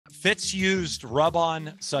Fitz used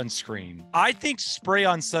rub-on sunscreen. I think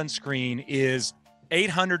spray-on sunscreen is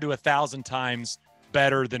 800 to 1,000 times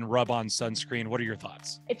better than rub-on sunscreen. What are your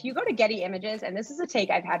thoughts? If you go to Getty Images, and this is a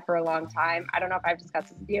take I've had for a long time, I don't know if I've discussed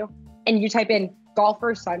this with you, and you type in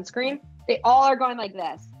golfer sunscreen, they all are going like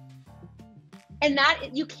this. And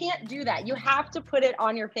that, you can't do that. You have to put it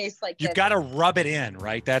on your face like this. You've got to rub it in,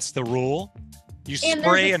 right? That's the rule. You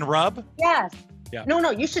spray and rub? Yes. Yeah.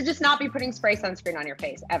 No, you should just not be putting spray sunscreen on your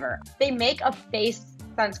face ever. They make a face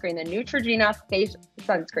sunscreen, the Neutrogena face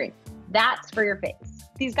sunscreen. That's for your face.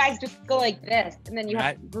 These guys just go like this, and then you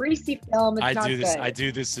have greasy film. It's not good. I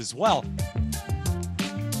do this as well.